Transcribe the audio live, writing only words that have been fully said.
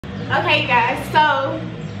Okay, guys, so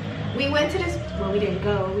we went to this, well, we didn't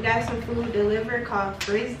go. We got some food delivered called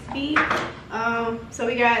Frisby. So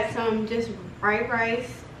we got some just white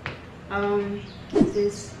rice,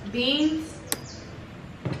 this beans,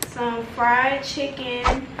 some fried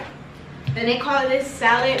chicken, and they call this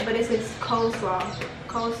salad, but it's coleslaw.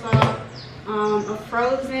 A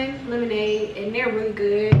frozen lemonade, and they're really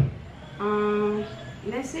good. And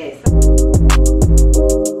that's it.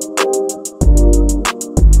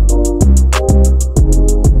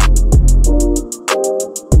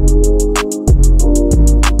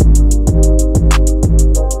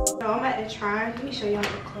 Let me show y'all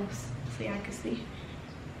up close so y'all can see.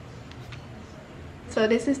 So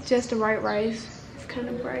this is just the white rice. It's kind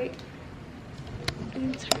of bright. Let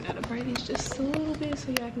me turn out the brightness just a little bit so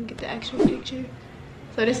y'all can get the actual picture.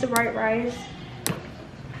 So this is the white rice.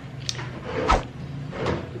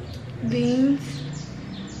 Beans.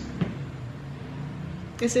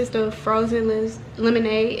 This is the frozen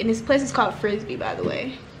lemonade, and this place is called Frisby, by the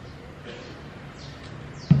way.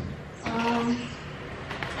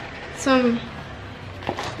 Some,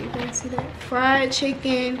 you guys see that? Fried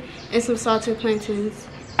chicken and some salted plantains.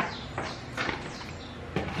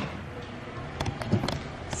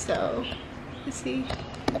 So, let's see.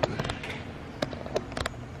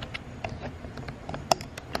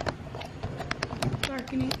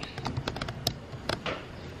 Darken it.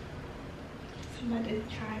 I'm about to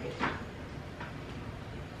try it.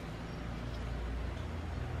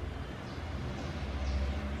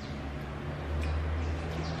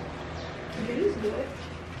 It is good.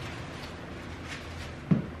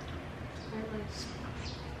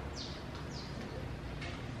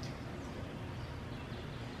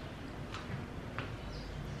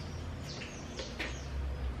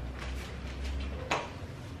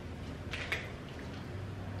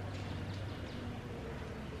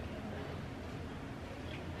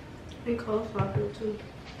 And coleslaw good too.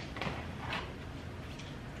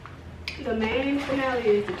 The main finale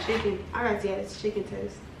is the chicken. I gotta see how this chicken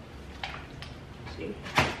tastes. See.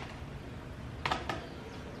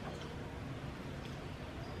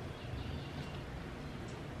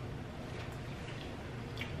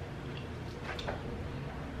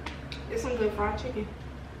 It's some good fried chicken.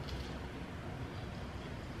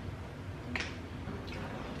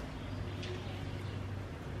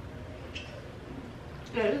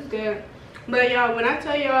 Yeah, it's good. But y'all, when I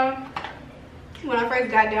tell y'all, when I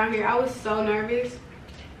first got down here, I was so nervous.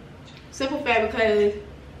 Simple fact, because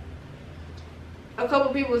a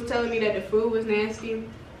couple people was telling me that the food was nasty.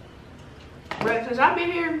 But since I've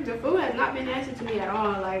been here, the food has not been nasty to me at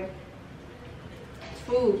all. Like, it's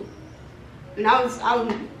food. And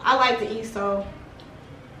I like to eat, so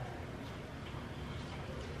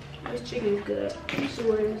this chicken is good. Let me see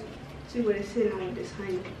what it's sitting on with this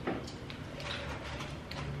honey.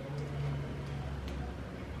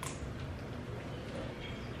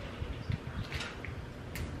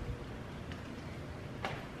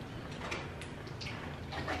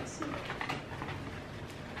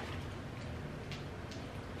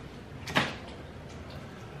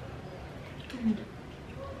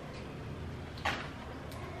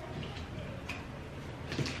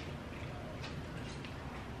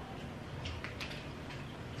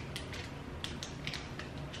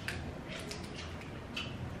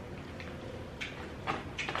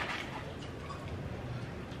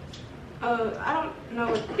 I don't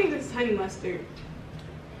know. I think this is honey mustard.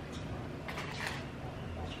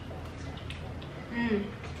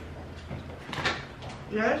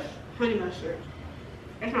 That's honey mustard.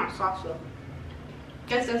 It's not salsa.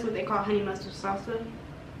 Guess that's what they call honey mustard salsa.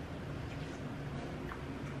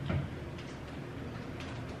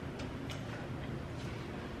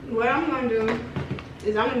 What I'm gonna do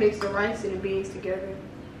is I'm gonna mix the rice and the beans together.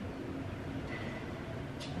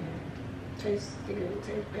 Tastes good,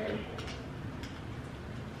 tastes better.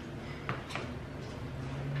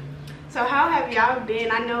 So how have y'all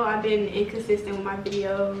been? I know I've been inconsistent with my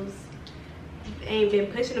videos. Ain't been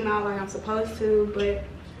pushing them out like I'm supposed to, but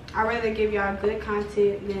I'd rather give y'all good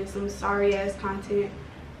content than some sorry ass content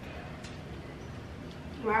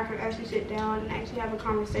where I could actually sit down and actually have a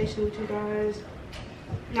conversation with you guys.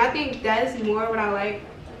 And I think that's more what I like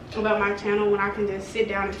about my channel, when I can just sit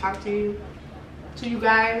down and talk to you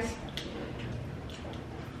guys,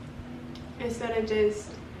 instead of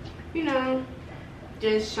just, you know,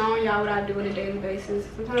 just showing y'all what I do on a daily basis.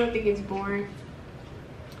 Sometimes I think it's boring,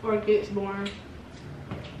 or it gets boring.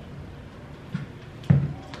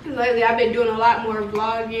 Lately I've been doing a lot more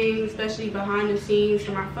vlogging, especially behind the scenes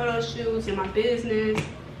for my photo shoots and my business.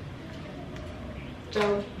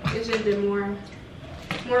 So it's just been more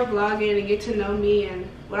vlogging and get to know me and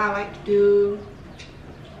what I like to do.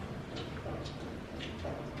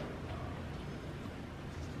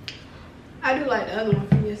 I do like the other one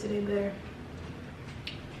from yesterday better.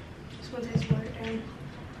 This one tastes watered down.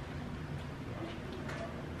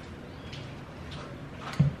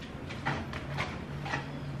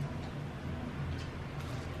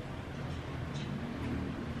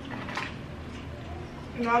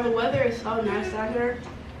 Now the weather is so nice out here.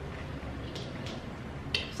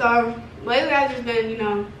 So lately I've just been, you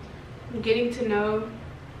know, getting to know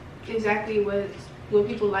exactly what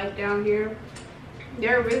people like down here.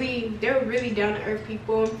 They're really down to earth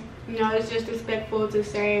people. You know, it's just respectful to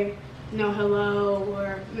say, you know, hello,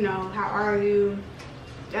 or, you know, how are you?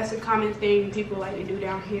 That's a common thing people like to do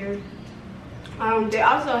down here. They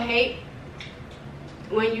also hate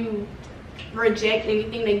when you reject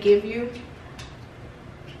anything they give you.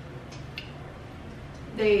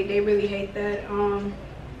 They really hate that. And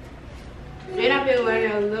I've been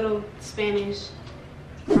learning a little Spanish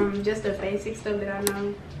from just the basic stuff that I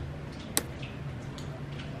know.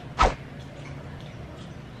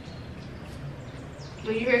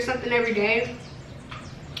 When you hear something every day,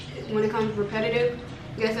 when it comes repetitive,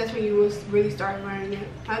 I guess that's when you will really start learning it.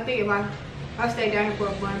 I think if I stayed down here for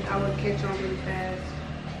a month, I would catch on really fast.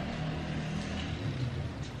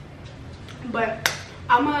 But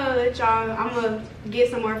I'm gonna let y'all, I'm gonna get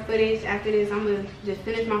some more footage after this. I'm gonna just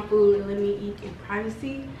finish my food and let me eat in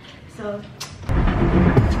privacy. So.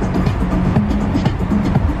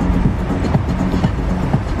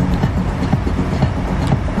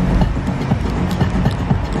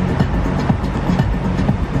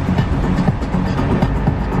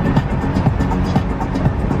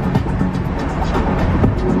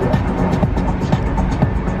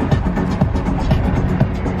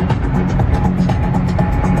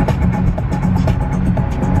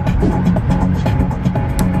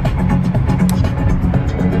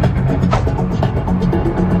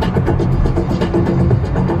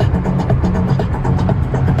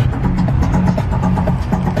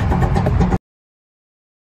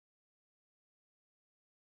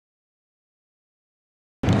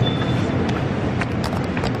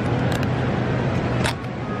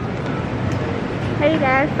 Hey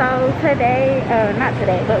guys, so today, not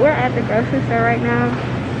today, but we're at the grocery store right now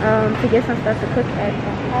to get some stuff to cook at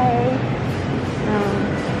the house.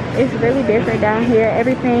 It's really different down here.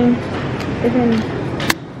 Everything is in.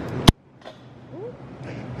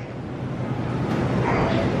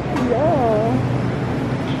 Yo.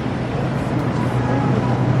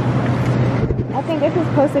 I think this is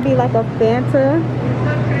supposed to be like a Fanta.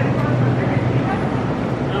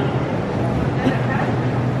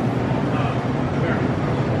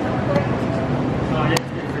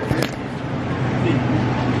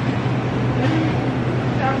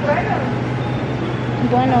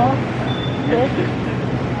 Bueno,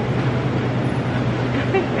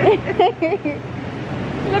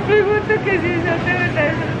 la pregunta que si yo te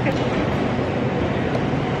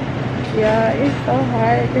yeah, it's so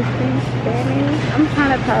hard to speak Spanish. I'm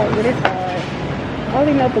trying to talk, but it's hard. I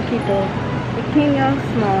only know poquito. Pequeño,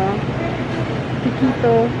 small.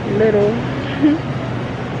 Poquito, little.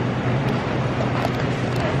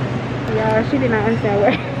 Yeah, she did not understand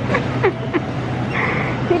word.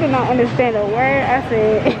 She did not understand a word I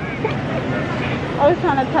said. I was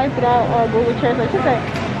trying to type it out on Google Translate. She said,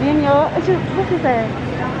 what she said?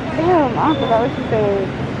 Damn, I forgot what she said.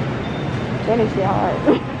 That is shit hard.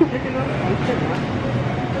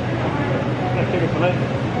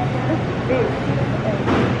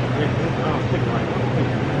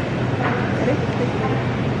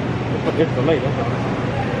 It's the late, that's all.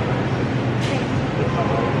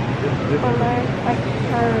 Like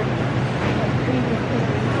her.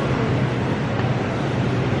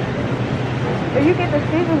 But you get the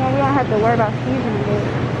season when we don't have to worry about seasoning it.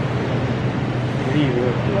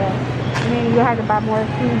 Yeah. I mean, you have to buy more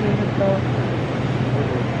seasonings and stuff.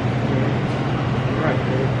 Right,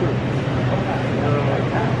 that's true.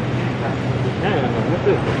 Damn, what's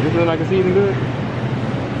this? This look like a season good?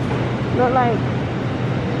 Look like.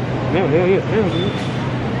 Hell yeah, smells good.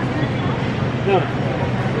 Yeah.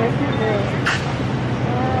 Yes, it is.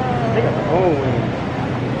 They got the whole one.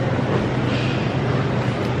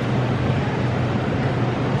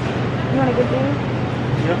 You want to get these?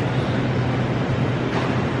 Yep.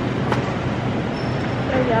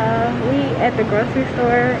 So y'all, we at the grocery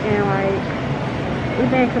store and like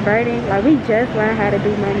we've been converting. Like we just learned how to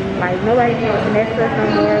do money. Like nobody connects us no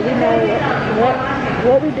more. We know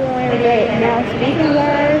what we're doing. But now speaking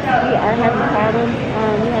wise, we are having problems.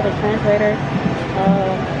 We have a translator,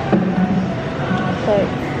 but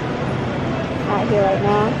not here right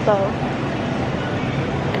now. So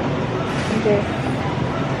I'm just.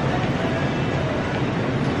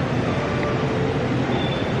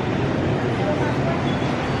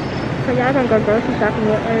 So y'all not gonna go grocery shopping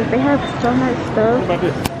with us. They have so much What stuff. about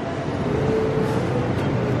this?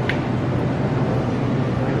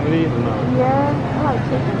 One of these or not? Yeah, I like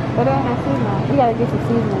chicken. But they ain't no seasoning. We gotta get some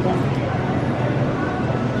seasoning down.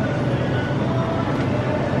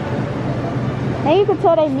 And you can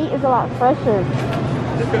tell their meat is a lot fresher.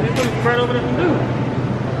 It's something right over there to do.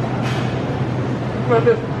 What about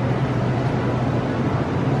this?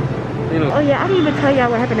 You know. Oh yeah, I didn't even tell y'all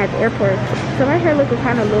what happened at the airport. So my hair looking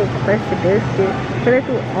kind of a little crusty biscuit. So they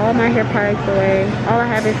threw all my hair products away. All I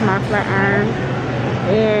have is my flat iron.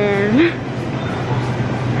 And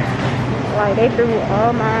like they threw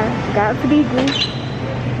all my got to be goose.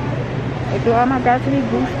 They threw all my got to be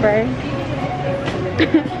goose spray.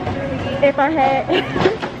 If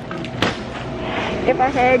I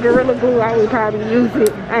had Gorilla Glue, I would probably use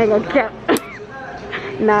it. I ain't gonna cap.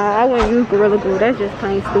 Nah, I wouldn't use Gorilla Glue. That's just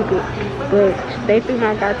plain stupid. But they threw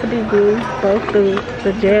my got to be glue, both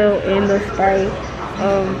the gel and the spray.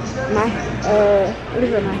 What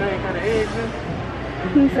is it?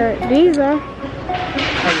 He said these are.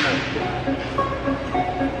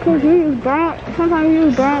 Cause you use brown. Sometimes you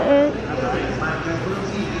use brown eggs.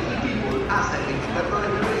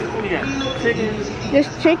 What do you got? Chicken? Just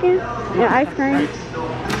chicken and ice cream.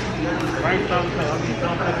 Rice sauce, I'll get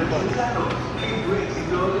some pepper butter.